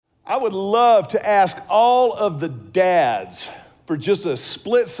I would love to ask all of the dads for just a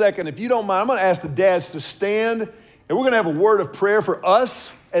split second. If you don't mind, I'm going to ask the dads to stand, and we're going to have a word of prayer for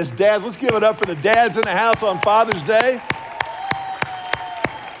us as dads. Let's give it up for the dads in the house on Father's Day.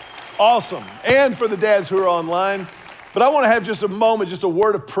 Awesome. And for the dads who are online. But I want to have just a moment, just a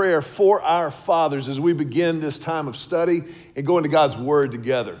word of prayer for our fathers as we begin this time of study and go into God's word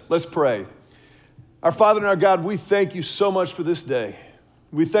together. Let's pray. Our Father and our God, we thank you so much for this day.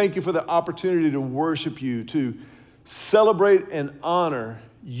 We thank you for the opportunity to worship you, to celebrate and honor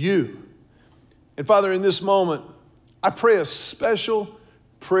you. And Father, in this moment, I pray a special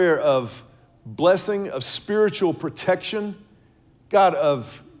prayer of blessing, of spiritual protection, God,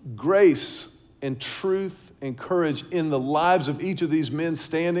 of grace and truth and courage in the lives of each of these men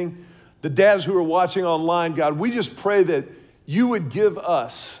standing. The dads who are watching online, God, we just pray that you would give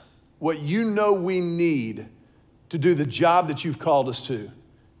us what you know we need to do the job that you've called us to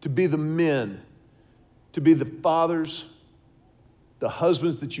be the men, to be the fathers, the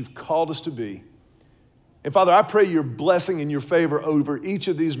husbands that you've called us to be. And Father, I pray your blessing and your favor over each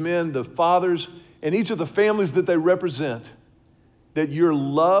of these men, the fathers, and each of the families that they represent, that your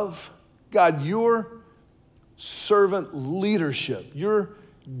love, God, your servant leadership, your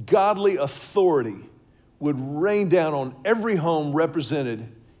godly authority would rain down on every home represented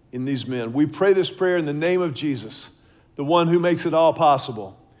in these men. We pray this prayer in the name of Jesus, the one who makes it all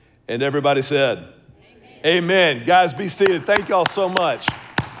possible. And everybody said, amen. Amen. Guys, be seated. Thank y'all so much.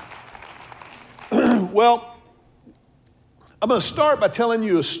 Well, I'm going to start by telling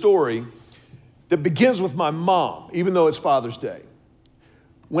you a story that begins with my mom, even though it's Father's Day.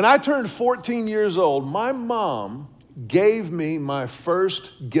 When I turned 14 years old, my mom gave me my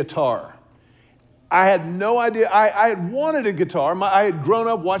first guitar. I had no idea. I had wanted a guitar. I had grown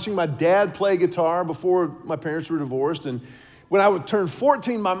up watching my dad play guitar before my parents were divorced. And when I turned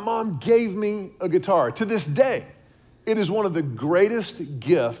 14, my mom gave me a guitar. To this day, it is one of the greatest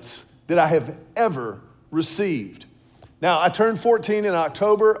gifts that I have ever received. Now, I turned 14 in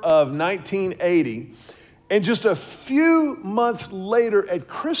October of 1980. And just a few months later at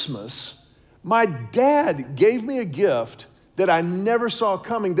Christmas, my dad gave me a gift that I never saw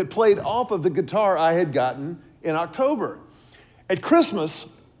coming that played off of the guitar I had gotten in October. At Christmas,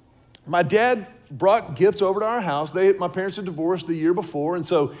 my dad brought gifts over to our house. My parents had divorced the year before, and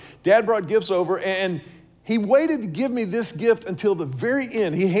so Dad brought gifts over, and he waited to give me this gift until the very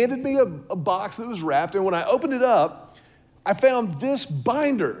end. He handed me a box that was wrapped, and when I opened it up, I found this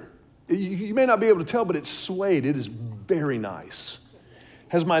binder. You may not be able to tell, but it's suede. It is very nice.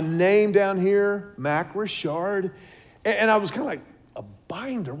 Has my name down here, Mac Richard. And I was kind of like, a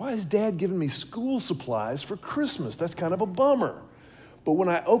binder? Why is Dad giving me school supplies for Christmas? That's kind of a bummer. But when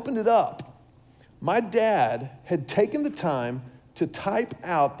I opened it up, my dad had taken the time to type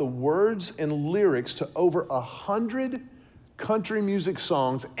out the words and lyrics to over 100 country music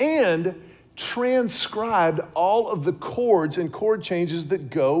songs and transcribed all of the chords and chord changes that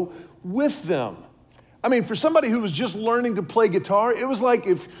go with them. I mean, for somebody who was just learning to play guitar, it was like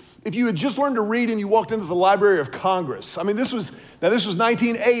if you had just learned to read and you walked into the Library of Congress. I mean, this was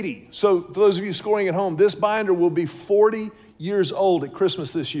 1980. So for those of you scoring at home, this binder will be 40 years old at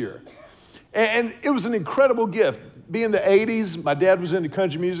Christmas this year. And it was an incredible gift. Being the 80s, my dad was into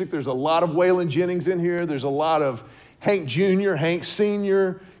country music. There's a lot of Waylon Jennings in here. There's a lot of Hank Jr., Hank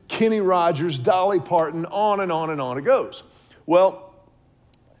Sr., Kenny Rogers, Dolly Parton, on and on and on it goes. Well,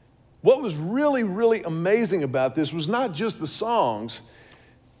 what was really, really amazing about this was not just the songs,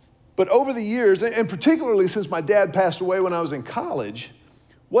 but over the years, and particularly since my dad passed away when I was in college,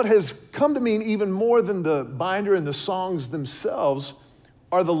 what has come to mean even more than the binder and the songs themselves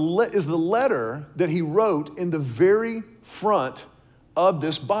is the letter that he wrote in the very front of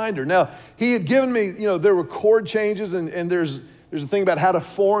this binder. Now, he had given me, there were chord changes, and there's a thing about how to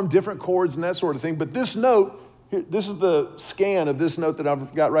form different chords and that sort of thing, but this note, this is the scan of this note that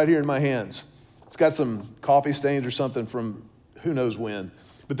I've got right here in my hands. It's got some coffee stains or something from who knows when.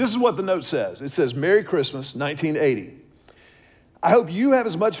 But this is what the note says. It says, Merry Christmas, 1980. I hope you have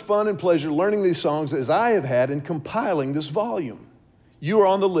as much fun and pleasure learning these songs as I have had in compiling this volume. You are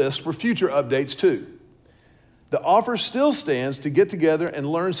on the list for future updates too. The offer still stands to get together and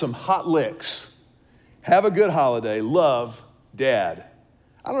learn some hot licks. Have a good holiday. Love, Dad.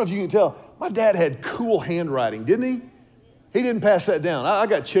 I don't know if you can tell, my dad had cool handwriting, didn't he? He didn't pass that down. I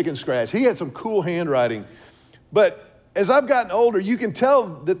got chicken scratch. He had some cool handwriting. But as I've gotten older, you can tell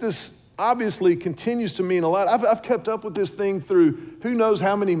that this obviously continues to mean a lot. I've kept up with this thing through who knows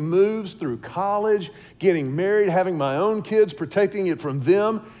how many moves, through college, getting married, having my own kids, protecting it from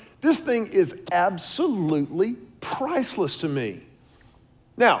them. This thing is absolutely priceless to me.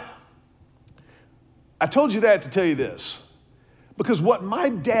 Now, I told you that to tell you this, because what my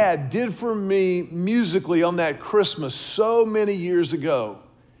dad did for me musically on that Christmas so many years ago,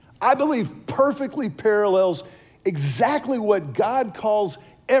 I believe perfectly parallels exactly what God calls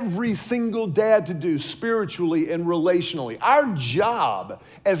every single dad to do spiritually and relationally. Our job,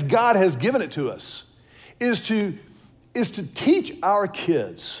 as God has given it to us, is to teach our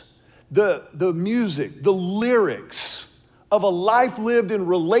kids the music, the lyrics of a life lived in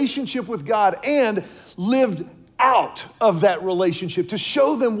relationship with God and lived out of that relationship, to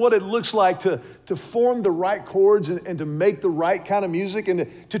show them what it looks like to form the right chords and to make the right kind of music,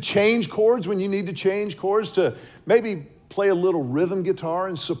 and to change chords when you need to change chords, to maybe play a little rhythm guitar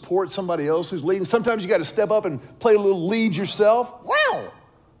and support somebody else who's leading. Sometimes you got to step up and play a little lead yourself. Wow.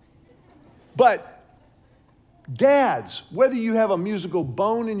 But dads, whether you have a musical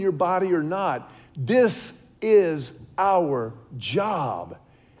bone in your body or not, this is our job.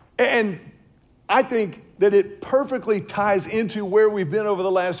 And I think that it perfectly ties into where we've been over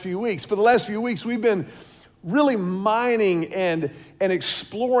the last few weeks. For the last few weeks, we've been really mining and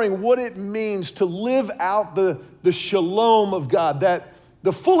exploring what it means to live out the shalom of God, that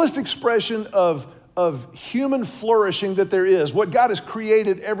the fullest expression of human flourishing that there is, what God has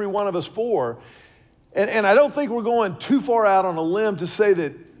created every one of us for. And I don't think we're going too far out on a limb to say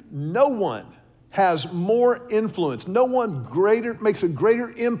that no one has more influence, no one makes a greater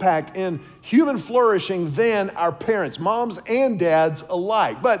impact in human flourishing than our parents, moms and dads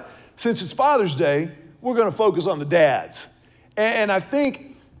alike. But since it's Father's Day, we're going to focus on the dads. And I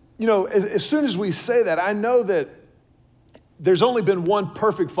think, as soon as we say that, I know that there's only been one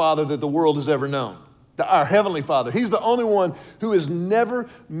perfect father that the world has ever known, our Heavenly Father. He's the only one who has never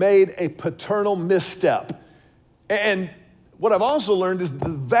made a paternal misstep. And what I've also learned is the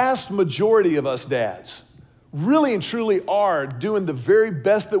vast majority of us dads really and truly are doing the very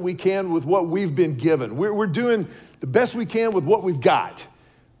best that we can with what we've been given. We're doing the best we can with what we've got.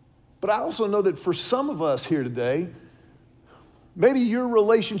 But I also know that for some of us here today, maybe your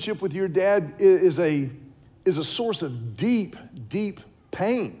relationship with your dad is a source of deep, deep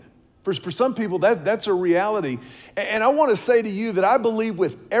pain. For some people, that's a reality. And I want to say to you that I believe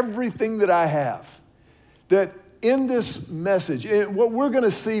with everything that I have, that in this message, and what we're going to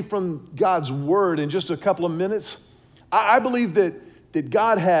see from God's word in just a couple of minutes, I believe that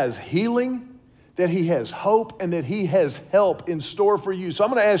God has healing, that he has hope, and that he has help in store for you. So I'm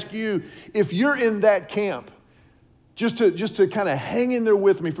going to ask you, if you're in that camp, just to kind of hang in there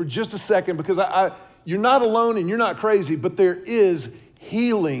with me for just a second, because you're not alone and you're not crazy, but there is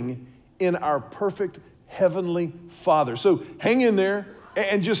healing in our perfect Heavenly Father. So hang in there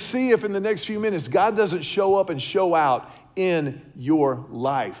and just see if in the next few minutes God doesn't show up and show out in your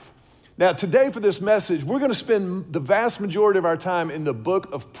life. Now, today for this message, we're going to spend the vast majority of our time in the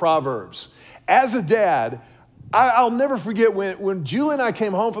book of Proverbs. As a dad, I'll never forget when Julie and I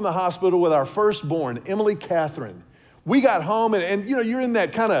came home from the hospital with our firstborn, Emily Catherine. We got home and you're in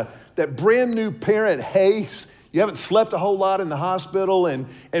that kind of that brand new parent haze. You haven't slept a whole lot in the hospital. And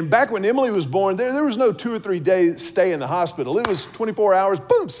back when Emily was born, there was no 2 or 3 days stay in the hospital. It was 24 hours,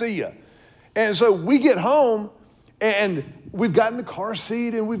 boom, see ya. And so we get home and we've gotten the car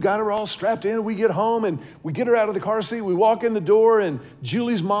seat and we've got her all strapped in. We get home and we get her out of the car seat. We walk in the door and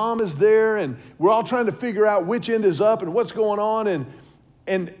Julie's mom is there and we're all trying to figure out which end is up and what's going on.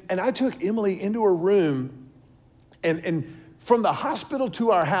 And I took Emily into her room and from the hospital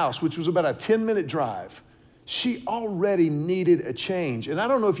to our house, which was about a 10-minute drive, she already needed a change. And I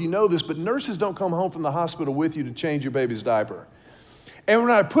don't know if you know this, but nurses don't come home from the hospital with you to change your baby's diaper. And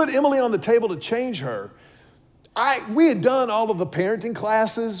when I put Emily on the table to change her, we had done all of the parenting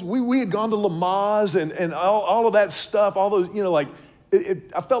classes. We had gone to Lamaze and all of that stuff, all those,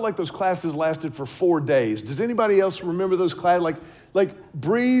 I felt like those classes lasted for 4 days. Does anybody else remember those classes? Like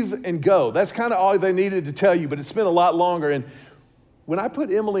breathe and go. That's kind of all they needed to tell you, but it's been a lot longer. And when I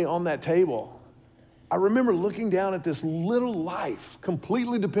put Emily on that table, I remember looking down at this little life,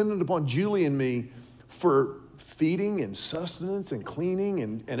 completely dependent upon Julie and me for feeding and sustenance and cleaning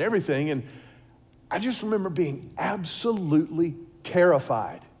and everything. And I just remember being absolutely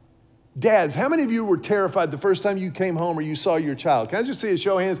terrified. Dads, how many of you were terrified the first time you came home or you saw your child? Can I just see a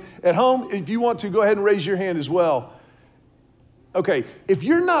show of hands? At home, if you want to, go ahead and raise your hand as well. Okay, if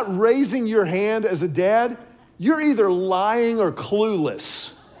you're not raising your hand as a dad, you're either lying or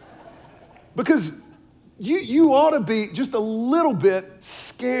clueless. Because you ought to be just a little bit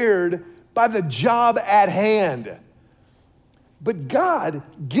scared by the job at hand. But God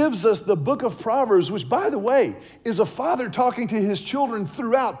gives us the book of Proverbs, which, by the way, is a father talking to his children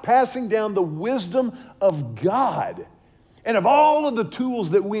throughout, passing down the wisdom of God. And of all of the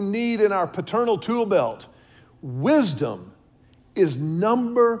tools that we need in our paternal tool belt, wisdom is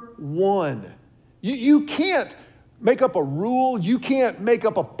number one. You can't make up a rule. You can't make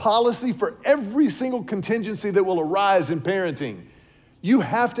up a policy for every single contingency that will arise in parenting. You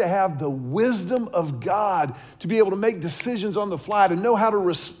have to have the wisdom of God to be able to make decisions on the fly, to know how to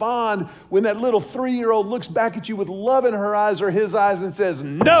respond when that little 3-year-old looks back at you with love in her eyes or his eyes and says,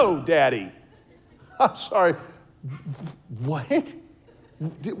 "No, Daddy." I'm sorry. What?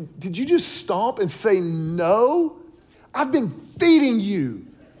 Did you just stomp and say no? I've been feeding you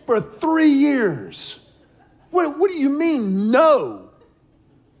for 3 years. What do you mean no?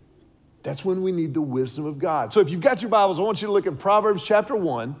 That's when we need the wisdom of God. So if you've got your Bibles, I want you to look in Proverbs chapter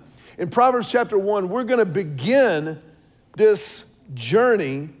 1. In Proverbs chapter 1, we're going to begin this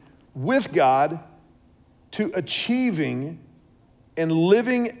journey with God to achieving and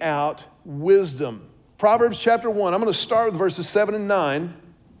living out wisdom. Proverbs chapter 1, I'm going to start with verses 7 and 9.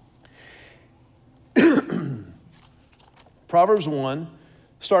 Proverbs 1,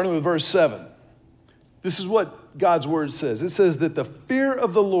 starting with verse 7. This is what God's word says. It says that the fear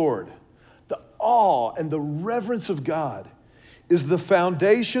of the Lord, the awe and the reverence of God is the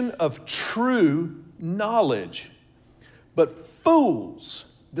foundation of true knowledge. But fools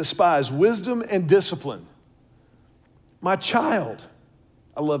despise wisdom and discipline. My child,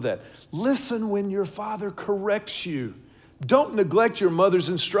 I love that. Listen when your father corrects you. Don't neglect your mother's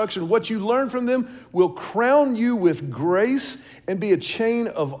instruction. What you learn from them will crown you with grace and be a chain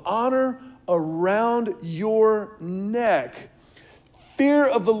of honor around your neck. Fear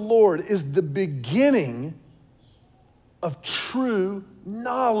of the Lord is the beginning of true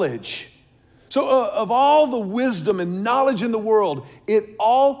knowledge. So of all the wisdom and knowledge in the world, it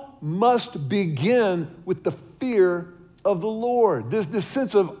all must begin with the fear of the Lord. This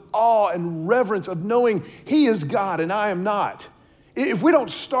sense of awe and reverence of knowing He is God and I am not. If we don't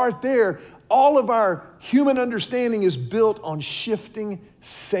start there, all of our human understanding is built on shifting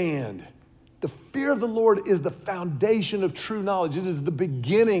sand. The fear of the Lord is the foundation of true knowledge. It is the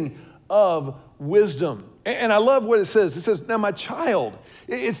beginning of wisdom. And I love what it says. It says, now my child,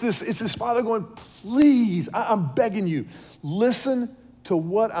 it's this father going, please, I'm begging you, listen to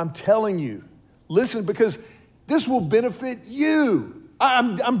what I'm telling you. Listen, because this will benefit you.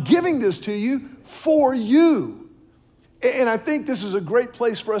 I'm giving this to you for you. And I think this is a great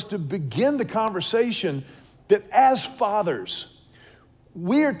place for us to begin the conversation that as fathers,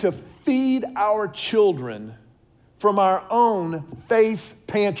 we're to feed our children from our own faith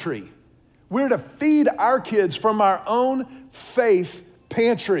pantry. We're to feed our kids from our own faith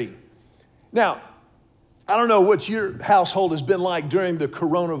pantry. Now, I don't know what your household has been like during the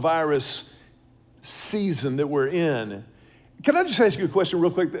coronavirus season that we're in. Can I just ask you a question real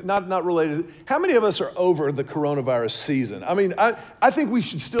quick, not related? How many of us are over the coronavirus season? I mean, I think we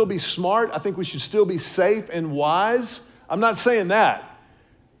should still be smart. I think we should still be safe and wise. I'm not saying that.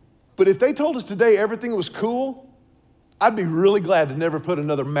 But if they told us today everything was cool, I'd be really glad to never put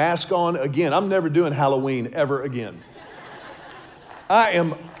another mask on again. I'm never doing Halloween ever again. I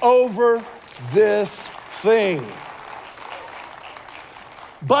am over this thing.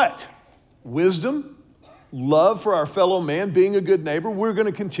 But wisdom, love for our fellow man, being a good neighbor, we're going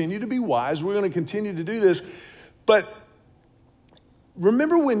to continue to be wise. We're going to continue to do this. But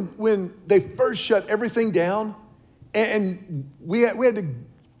remember when they first shut everything down and we had to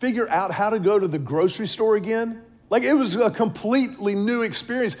figure out how to go to the grocery store again? Like, it was a completely new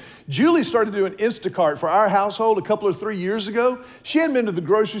experience. Julie started doing Instacart for our household a couple or 3 years ago. She hadn't been to the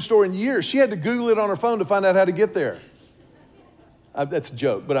grocery store in years. She had to Google it on her phone to find out how to get there. That's a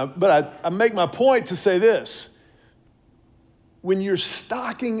joke, but I make my point to say this. When you're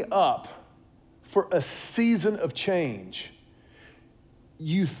stocking up for a season of change,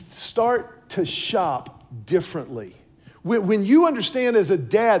 you start to shop differently. When you understand as a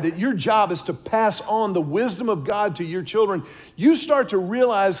dad that your job is to pass on the wisdom of God to your children, you start to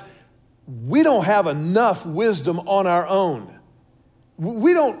realize we don't have enough wisdom on our own.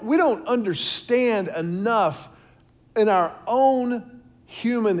 We don't understand enough in our own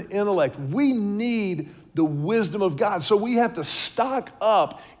human intellect. We need the wisdom of God. So we have to stock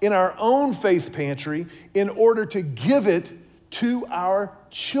up in our own faith pantry in order to give it to our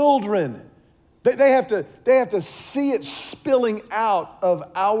children. They have to see it spilling out of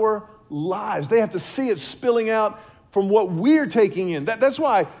our lives. They have to see it spilling out from what we're taking in. That's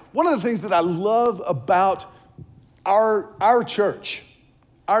why one of the things that I love about our church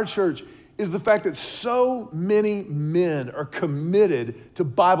is the fact that so many men are committed to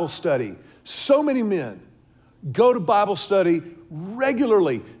Bible study. So many men go to Bible study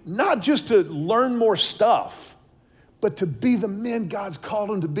regularly, not just to learn more stuff, but to be the men God's called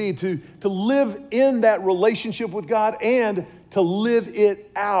them to be, to live in that relationship with God and to live it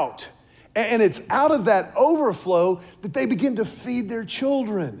out. And it's out of that overflow that they begin to feed their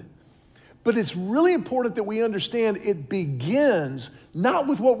children. But it's really important that we understand it begins not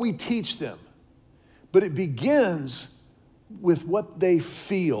with what we teach them, but it begins with what they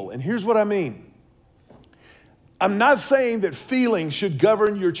feel. And here's what I mean. I'm not saying that feelings should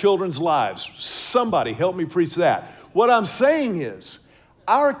govern your children's lives. Somebody help me preach that. What I'm saying is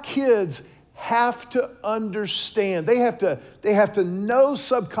our kids have to understand. They have to know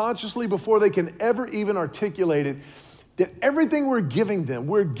subconsciously before they can ever even articulate it that everything we're giving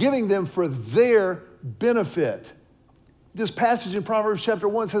them for their benefit. This passage in Proverbs chapter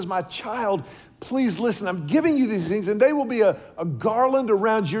 1 says, my child, please listen. I'm giving you these things, and they will be a garland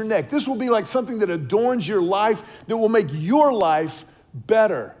around your neck. This will be like something that adorns your life, that will make your life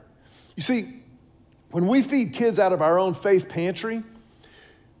better. You see, when we feed kids out of our own faith pantry,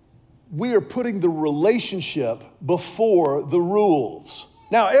 we are putting the relationship before the rules.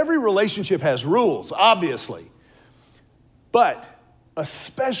 Now, every relationship has rules, obviously. But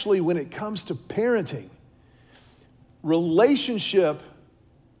especially when it comes to parenting, relationship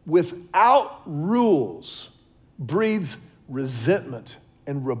without rules breeds resentment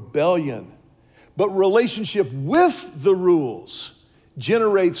and rebellion. But relationship with the rules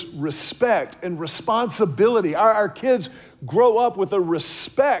generates respect and responsibility. Our kids grow up with a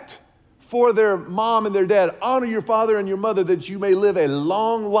respect for their mom and their dad. Honor your father and your mother that you may live a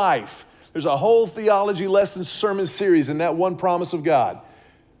long life. There's a whole theology lesson sermon series in that one promise of God.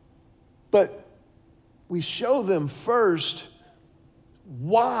 But we show them first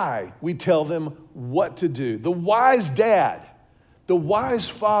why we tell them what to do. The wise dad, the wise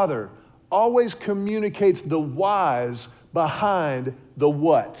father always communicates the whys behind the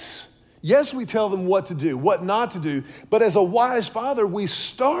whats. Yes, we tell them what to do, what not to do, but as a wise father, we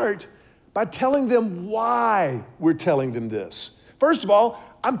start by telling them why we're telling them this. First of all,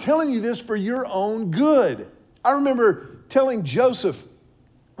 I'm telling you this for your own good. I remember telling Joseph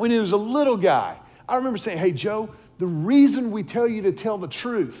when he was a little guy, I remember saying, hey, Joe, the reason we tell you to tell the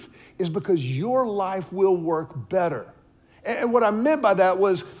truth is because your life will work better. And what I meant by that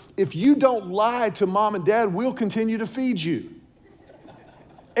was, if you don't lie to mom and dad, we'll continue to feed you.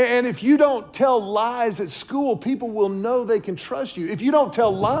 And if you don't tell lies at school, people will know they can trust you. If you don't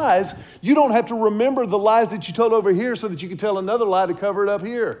tell lies, you don't have to remember the lies that you told over here so that you can tell another lie to cover it up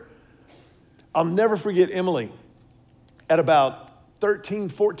here. I'll never forget Emily. At about 13,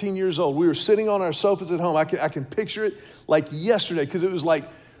 14 years old, we were sitting on our sofas at home. I can picture it like yesterday, because it was like,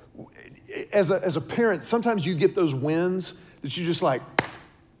 as a parent, sometimes you get those wins that you just like,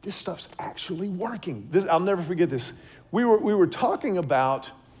 this stuff's actually working. I'll never forget this. We were talking about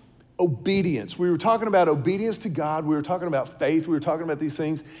obedience. We were talking about obedience to God. We were talking about faith. We were talking about these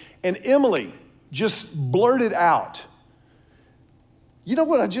things. And Emily just blurted out, you know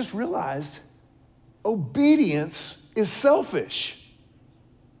what I just realized? Obedience is selfish.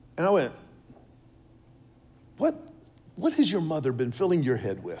 And I went, what has your mother been filling your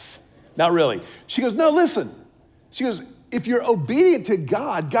head with? Not really. She goes, no, listen. She goes, if you're obedient to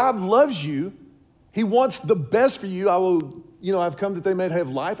God, God loves you. He wants the best for you. I've come that they may have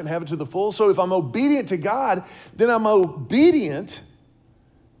life and have it to the full. So if I'm obedient to God, then I'm obedient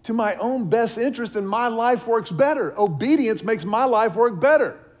to my own best interest, and my life works better. Obedience makes my life work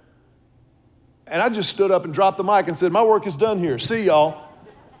better. And I just stood up and dropped the mic and said, my work is done here. See y'all.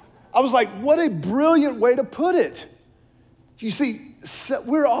 I was like, what a brilliant way to put it. You see,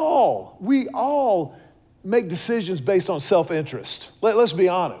 we all make decisions based on self-interest. Let's be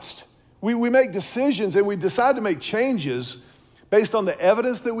honest. We make decisions and we decide to make changes based on the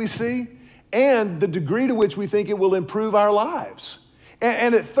evidence that we see and the degree to which we think it will improve our lives.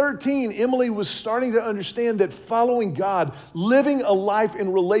 And at 13, Emily was starting to understand that following God, living a life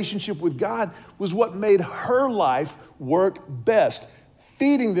in relationship with God, was what made her life work best,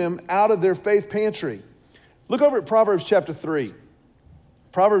 feeding them out of their faith pantry. Look over at Proverbs chapter 3.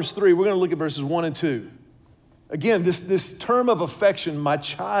 Proverbs 3, we're going to look at verses 1 and 2. Again, this term of affection, my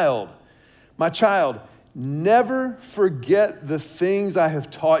child, never forget the things I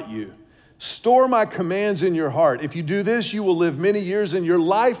have taught you. Store my commands in your heart. If you do this, you will live many years and your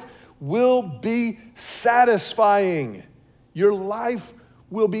life will be satisfying. Your life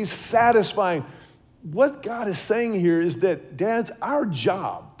will be satisfying. What God is saying here is that, dads, our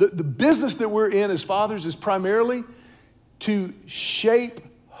job, the business that we're in as fathers is primarily to shape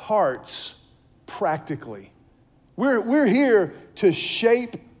hearts practically. We're here to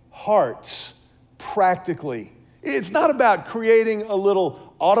shape hearts practically. It's not about creating a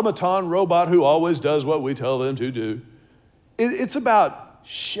little automaton robot who always does what we tell them to do. It's about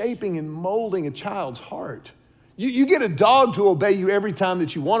shaping and molding a child's heart. You get a dog to obey you every time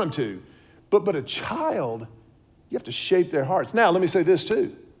that you want them to, but a child, you have to shape their hearts. Now, let me say this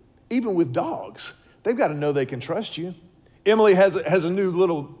too. Even with dogs, they've got to know they can trust you. Emily has a new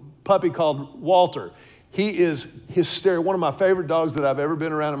little puppy called Walter. He is hysterical, one of my favorite dogs that I've ever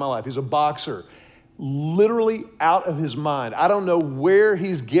been around in my life. He's a boxer, literally out of his mind. I don't know where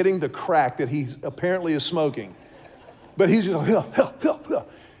he's getting the crack that he apparently is smoking, but he's just like,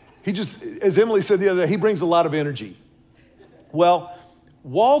 he just, as Emily said the other day, he brings a lot of energy. Well,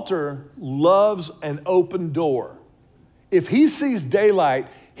 Walter loves an open door. If he sees daylight,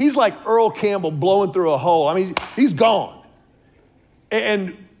 he's like Earl Campbell blowing through a hole. I mean, he's gone.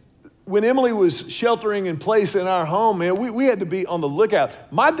 And when Emily was sheltering in place in our home, man, we had to be on the lookout.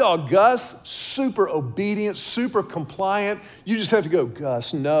 My dog, Gus, super obedient, super compliant. You just have to go,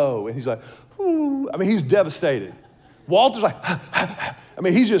 Gus, no. And he's like, ooh. I mean, he's devastated. Walter's like, I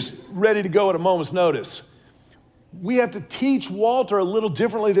mean, he's just ready to go at a moment's notice. We have to teach Walter a little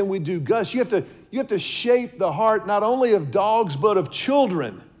differently than we do Gus. You have to shape the heart not only of dogs, but of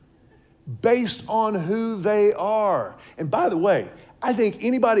children based on who they are. And by the way, I think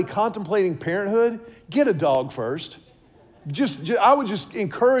anybody contemplating parenthood, get a dog first. I would just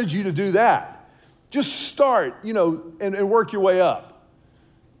encourage you to do that. Just start, and work your way up.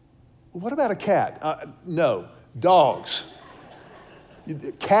 What about a cat? No, dogs.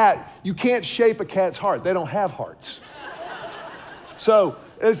 Cat, you can't shape a cat's heart. They don't have hearts. So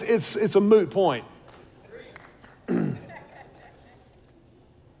it's a moot point.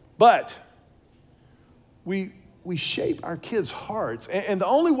 But we shape our kids' hearts. And the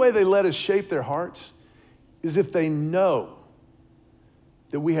only way they let us shape their hearts is if they know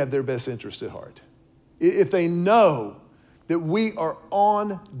that we have their best interest at heart. If they know that we are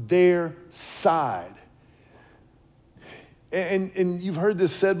on their side. And you've heard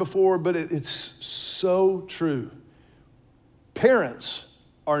this said before, but it's so true. Parents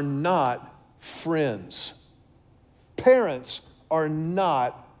are not friends. Parents are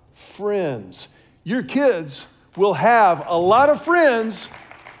not friends. Your kids will have a lot of friends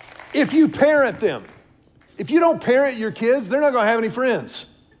if you parent them. If you don't parent your kids, they're not going to have any friends.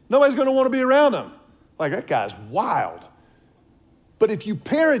 Nobody's going to want to be around them. Like, that guy's wild. But if you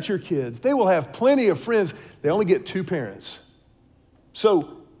parent your kids, they will have plenty of friends. They only get 2 parents.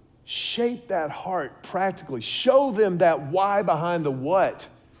 So shape that heart practically. Show them that why behind the what.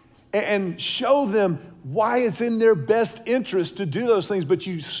 And show them why it's in their best interest to do those things. But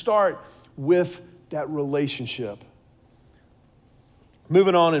you start with that relationship.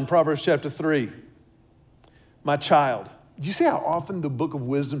 Moving on in Proverbs chapter 3. My child. Do you see how often the book of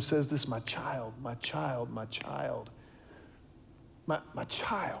wisdom says this? My child, my child, my child. My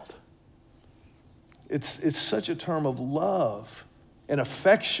child. It's such a term of love and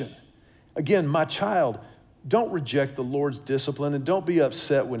affection. Again, my child, don't reject the Lord's discipline and don't be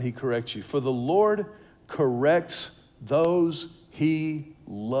upset when he corrects you. For the Lord corrects those he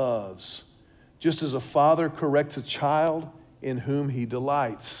loves, just as a father corrects a child in whom he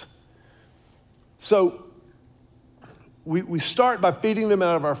delights. So we start by feeding them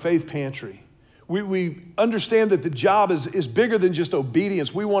out of our faith pantry. We understand that the job is bigger than just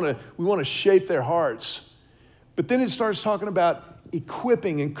obedience. We want to shape their hearts. But then it starts talking about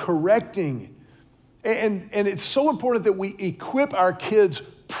equipping and correcting. And it's so important that we equip our kids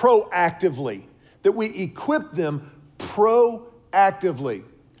proactively, that we equip them proactively.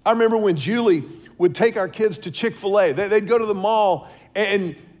 I remember when Julie would take our kids to Chick-fil-A. They'd go to the mall,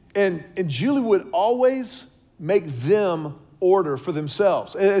 and Julie would always make them order for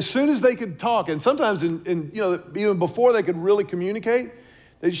themselves. As soon as they could talk, and sometimes even before they could really communicate,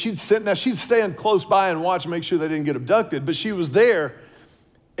 she'd stand close by and watch and make sure they didn't get abducted, but she was there,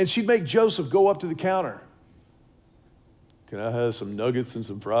 and she'd make Joseph go up to the counter. Can I have some nuggets and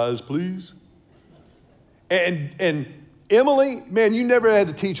some fries, please? And Emily, man, you never had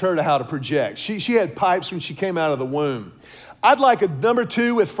to teach her how to project. She had pipes when she came out of the womb. I'd like a number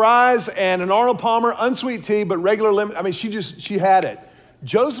 2 with fries and an Arnold Palmer, unsweet tea, but regular lemon. I mean, she had it.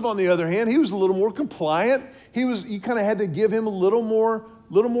 Joseph, on the other hand, he was a little more compliant. You kind of had to give him a little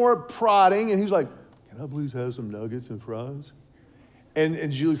more prodding, and he was like, can I please have some nuggets and fries?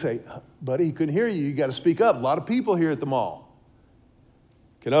 And Julie say, buddy, he couldn't hear you. You got to speak up. A lot of people here at the mall.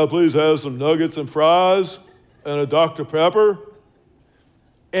 Can I please have some nuggets and fries and a Dr. Pepper?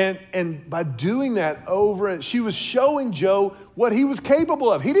 And by doing that over, and she was showing Joe what he was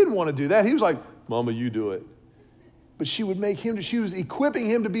capable of. He didn't want to do that. He was like, Mama, you do it. But she was equipping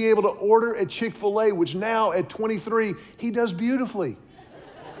him to be able to order at Chick-fil-A, which now at 23, he does beautifully.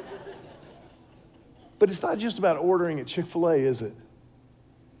 But it's not just about ordering at Chick-fil-A, is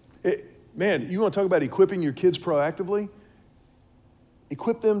it? Man, you want to talk about equipping your kids proactively?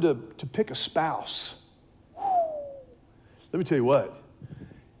 Equip them to pick a spouse. Let me tell you what.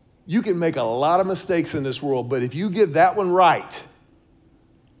 You can make a lot of mistakes in this world, but if you get that one right,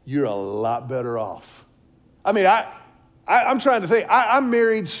 you're a lot better off. I mean, I'm trying to think. I'm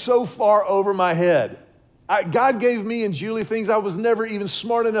married so far over my head. God gave me and Julie things I was never even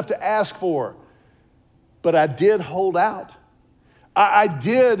smart enough to ask for. But I did hold out. I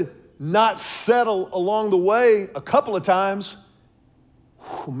did not settle along the way a couple of times.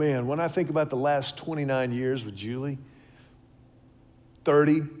 Whew, man, when I think about the last 29 years with Julie,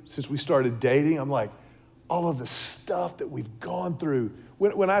 30 since we started dating, I'm like, all of the stuff that we've gone through.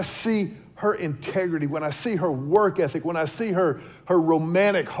 When I see her integrity, when I see her work ethic, when I see her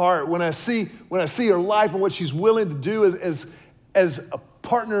romantic heart, when I see her life and what she's willing to do as a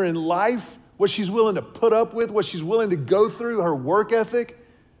partner in life, what she's willing to put up with, what she's willing to go through, her work ethic.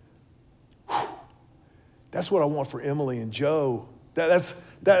 Whew, that's what I want for Emily and Joe. That's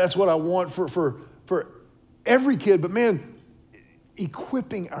what I want for every kid. But man,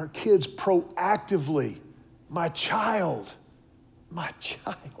 equipping our kids proactively. My child,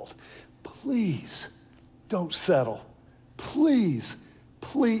 please don't settle. Please,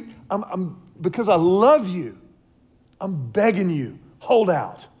 because I love you, I'm begging you, hold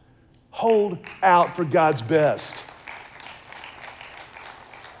out. Hold out for God's best.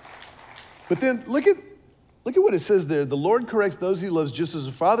 But then look at what it says there. The Lord corrects those he loves just as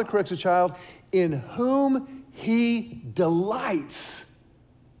a father corrects a child in whom he delights.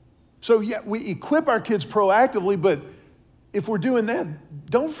 So yeah, we equip our kids proactively, but if we're doing that,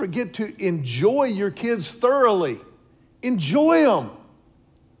 don't forget to enjoy your kids thoroughly. Enjoy them.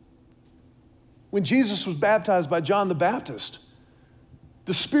 When Jesus was baptized by John the Baptist,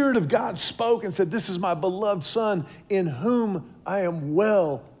 the Spirit of God spoke and said, "This is my beloved Son in whom I am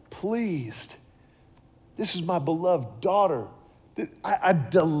well pleased. This is my beloved daughter. I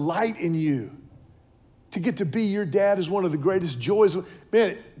delight in you." To get to be your dad is one of the greatest joys.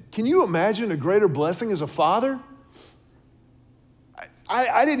 Man, can you imagine a greater blessing as a father?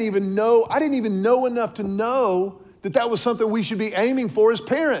 I didn't even know enough to know that was something we should be aiming for as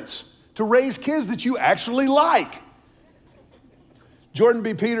parents, to raise kids that you actually like. Jordan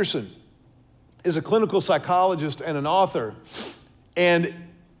B. Peterson is a clinical psychologist and an author. And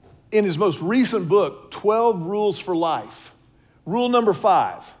in his most recent book, 12 Rules for Life, rule number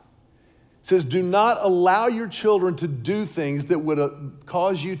 5 says, do not allow your children to do things that would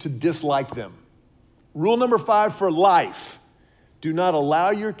cause you to dislike them. Rule number 5 for life, do not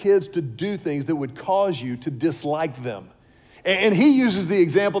allow your kids to do things that would cause you to dislike them. And he uses the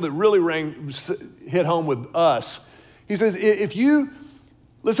example that really hit home with us. He says,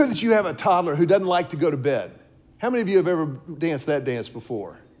 let's say that you have a toddler who doesn't like to go to bed. How many of you have ever danced that dance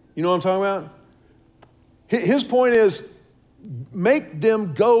before? You know what I'm talking about? His point is, make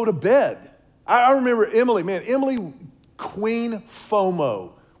them go to bed. I remember Emily, queen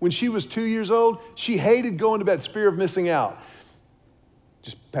FOMO. When she was 2 years old, she hated going to bed, it's fear of missing out.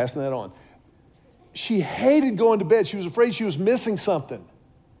 Just passing that on. She hated going to bed. She was afraid she was missing something,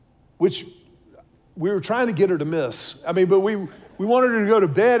 which we were trying to get her to miss. But we wanted her to go to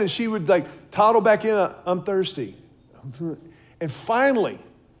bed, and she would toddle back in, I'm thirsty. And finally,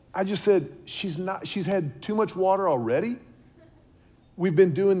 I just said, she's had too much water already. We've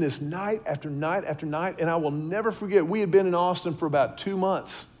been doing this night after night after night, and I will never forget, we had been in Austin for about 2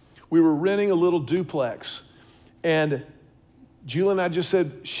 months. We were renting a little duplex, and Julie and I just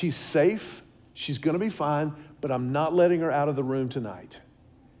said, she's safe, she's gonna be fine, but I'm not letting her out of the room tonight.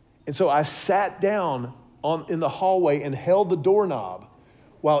 And so I sat down in the hallway and held the doorknob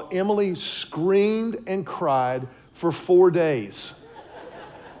while Emily screamed and cried for 4 days.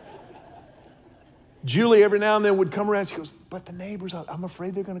 Julie every now and then would come around, she goes, but the neighbors, I'm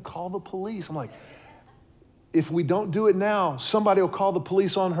afraid they're gonna call the police. I'm like, if we don't do it now, somebody will call the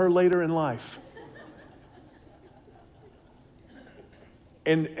police on her later in life.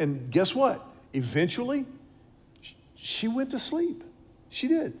 And guess what? Eventually, she went to sleep. She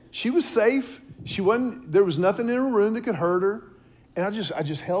did. She was safe. There was nothing in her room that could hurt her. And I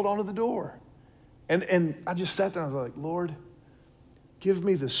just held onto the door. And I just sat there and I was like, Lord, give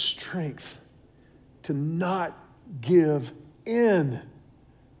me the strength to not give in.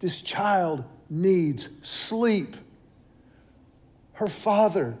 This child needs sleep. Her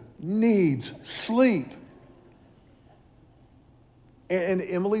father needs sleep. And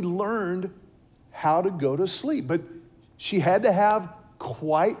Emily learned how to go to sleep, but she had to have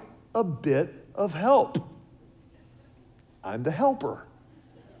quite a bit of help. I'm the helper.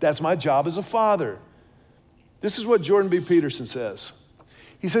 That's my job as a father. This is what Jordan B. Peterson says.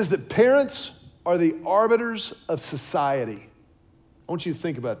 He says that parents are the arbiters of society. I want you to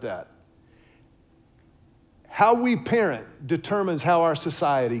think about that. How we parent determines how our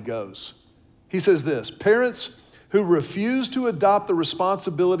society goes. He says this: parents who refuse to adopt the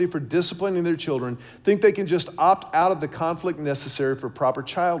responsibility for disciplining their children think they can just opt out of the conflict necessary for proper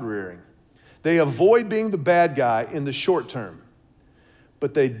child rearing. They avoid being the bad guy in the short term,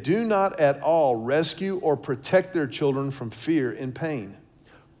 but they do not at all rescue or protect their children from fear and pain.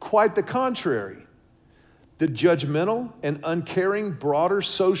 Quite the contrary. The judgmental and uncaring broader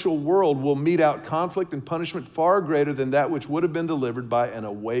social world will mete out conflict and punishment far greater than that which would have been delivered by an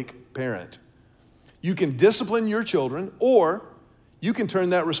awake parent. You can discipline your children, or you can turn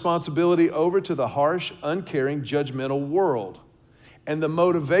that responsibility over to the harsh, uncaring, judgmental world. And the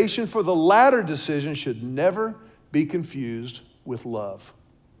motivation for the latter decision should never be confused with love.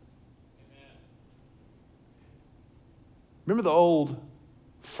 Amen. Remember the old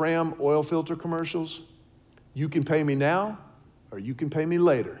Fram oil filter commercials? You can pay me now, or you can pay me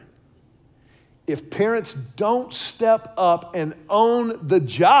later. If parents don't step up and own the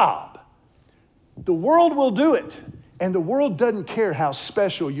job, the world will do it. And the world doesn't care how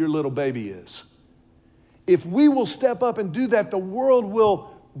special your little baby is. If we will step up and do that, the world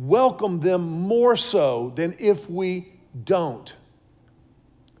will welcome them more so than if we don't.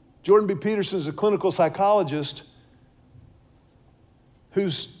 Jordan B. Peterson is a clinical psychologist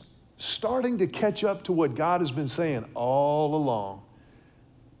who's starting to catch up to what God has been saying all along.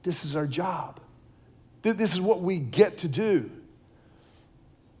 This is our job. This is what we get to do.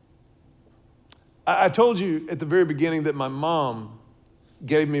 I told you at the very beginning that my mom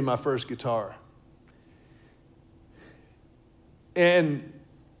gave me my first guitar. And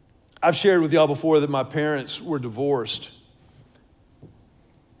I've shared with y'all before that my parents were divorced.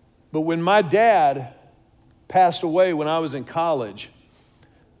 But when my dad passed away when I was in college,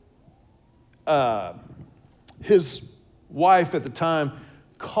 his wife at the time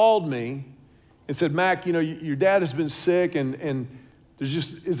called me and said, Mac, you know, your dad has been sick, and there's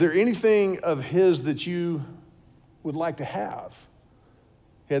just, is there anything of his that you would like to have?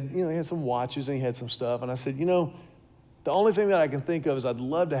 He had some watches and he had some stuff. And I said, the only thing that I can think of is I'd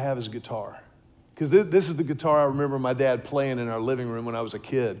love to have his guitar. Because this is the guitar I remember my dad playing in our living room when I was a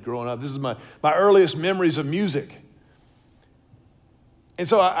kid growing up. This is my earliest memories of music. And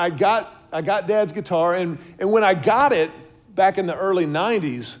so I got Dad's guitar, and when I got it back in the early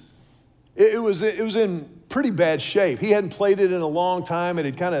 90s, it was in pretty bad shape. He hadn't played it in a long time. It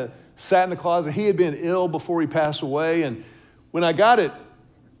had kind of sat in the closet. He had been ill before he passed away, and when I got it,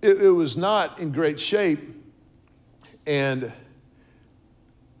 it was not in great shape. And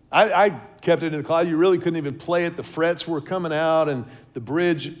I kept it in the closet. You really couldn't even play it. The frets were coming out, and the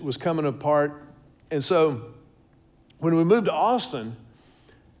bridge was coming apart. And so when we moved to Austin,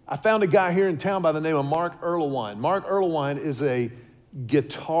 I found a guy here in town by the name of Mark Erlewine. Mark Erlewine is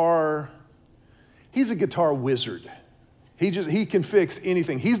he's a guitar wizard. He can fix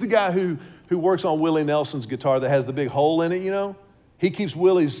anything. He's the guy who works on Willie Nelson's guitar that has the big hole in it, He keeps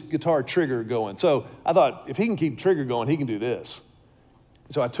Willie's guitar trigger going. So I thought, if he can keep trigger going, he can do this.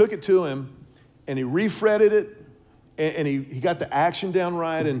 So I took it to him, and he refretted it, and he got the action down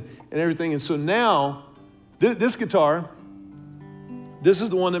right and everything. And so now, this guitar, this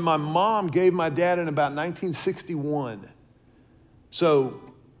is the one that my mom gave my dad in about 1961. So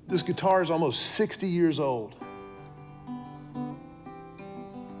this guitar is almost 60 years old.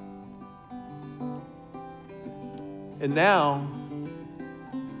 And now,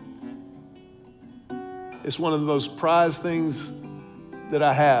 it's one of the most prized things that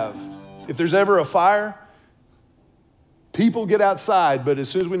I have. If there's ever a fire, people get outside, but as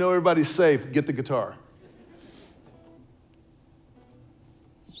soon as we know everybody's safe, get the guitar.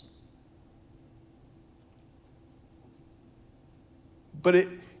 But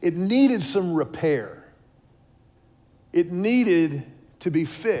it needed some repair. It needed to be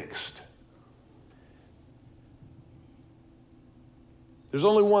fixed. There's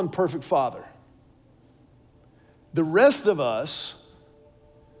only one perfect father. The rest of us,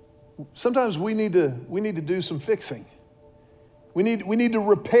 sometimes we need to do some fixing. We need to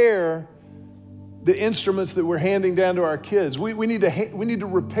repair the instruments that we're handing down to our kids. We need to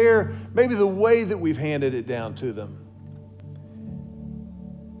repair maybe the way that we've handed it down to them.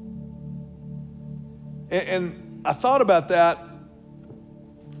 And I thought about that.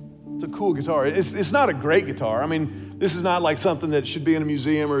 It's a cool guitar. It's not a great guitar. I mean, this is not like something that should be in a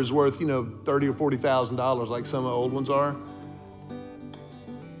museum or is worth, $30,000 or $40,000 like some of the old ones are.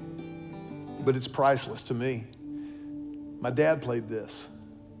 But it's priceless to me. My dad played this.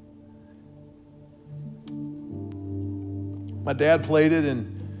 My dad played it,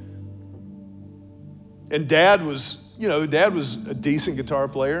 and Dad was a decent guitar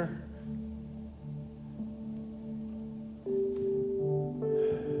player.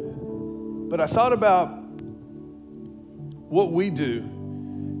 But I thought about what we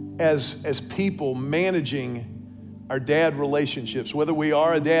do as people managing our dad relationships, whether we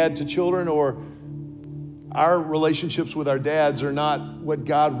are a dad to children or our relationships with our dads are not what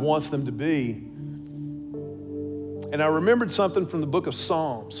God wants them to be. And I remembered something from the book of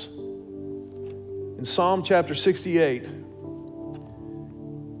Psalms. In Psalm chapter 68,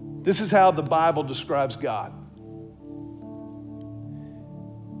 this is how the Bible describes God.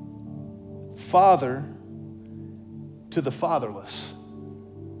 Father to the fatherless,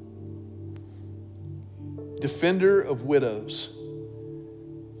 defender of widows.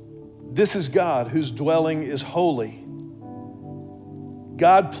 This is God whose dwelling is holy.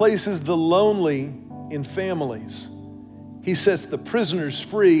 God places the lonely in families. He sets the prisoners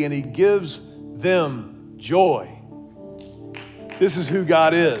free and he gives them joy. This is who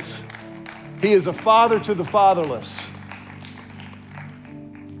God is. He is a father to the fatherless.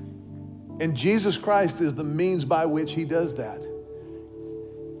 And Jesus Christ is the means by which he does that.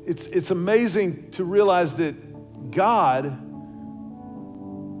 It's amazing to realize that God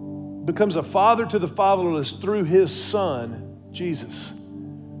becomes a father to the fatherless through his son, Jesus.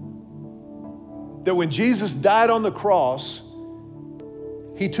 That when Jesus died on the cross,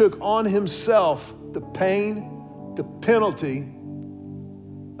 he took on himself the pain, the penalty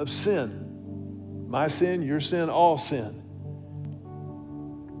of sin. My sin, your sin, all sin.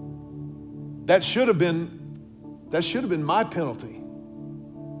 That should have been my penalty.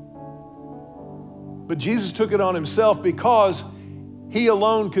 But Jesus took it on himself because he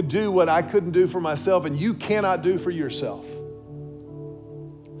alone could do what I couldn't do for myself and you cannot do for yourself.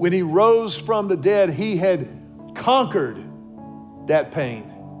 When he rose from the dead, he had conquered that pain.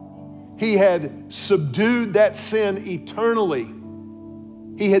 He had subdued that sin eternally.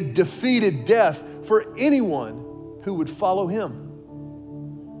 He had defeated death for anyone who would follow him.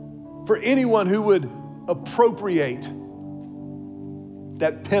 For anyone who would appropriate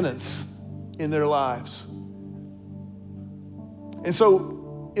that penance in their lives. And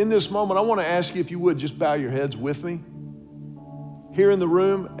so in this moment, I want to ask you if you would just bow your heads with me. Here in the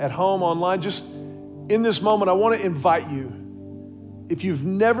room, at home, online, just in this moment, I want to invite you, if you've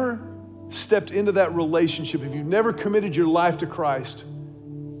never stepped into that relationship, if you've never committed your life to Christ,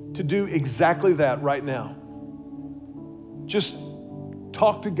 to do exactly that right now. Just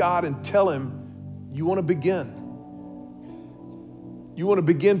talk to God and tell him you want to begin. You want to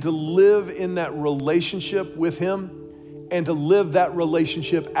begin to live in that relationship with him and to live that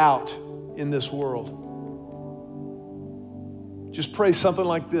relationship out in this world. Just pray something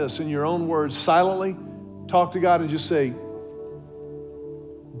like this in your own words, silently. Talk to God and just say,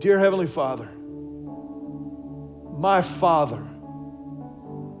 Dear Heavenly Father, my Father,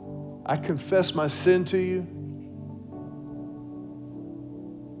 I confess my sin to you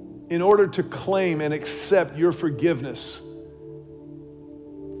in order to claim and accept your forgiveness.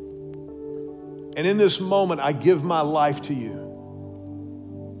 And in this moment, I give my life to you.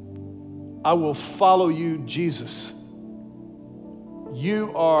 I will follow you, Jesus.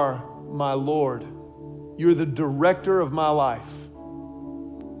 You are my Lord. You're the director of my life.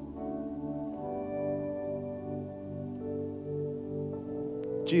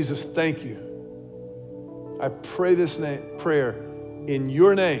 Jesus, thank you. I pray this prayer in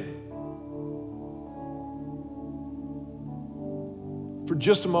your name. For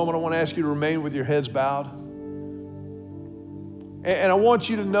just a moment, I want to ask you to remain with your heads bowed. And I want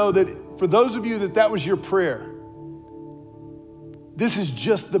you to know that for those of you that was your prayer, this is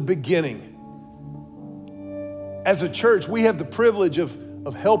just the beginning. As a church, we have the privilege of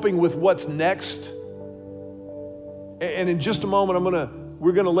helping with what's next. And in just a moment,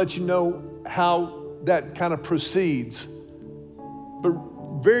 we're gonna let you know how that kind of proceeds. But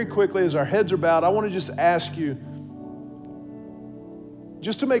very quickly, as our heads are bowed, I want to just ask you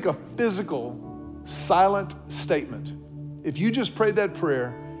just to make a physical, silent statement. If you just prayed that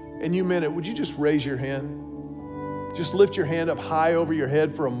prayer and you meant it, would you just raise your hand? Just lift your hand up high over your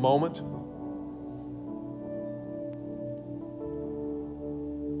head for a moment.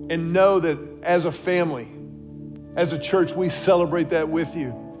 And know that as a family, as a church, we celebrate that with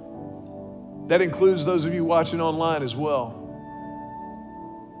you. That includes those of you watching online as well.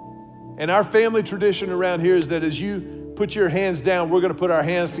 And our family tradition around here is that as you put your hands down, we're going to put our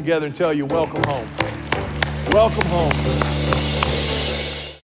hands together and tell you, welcome home. Welcome home.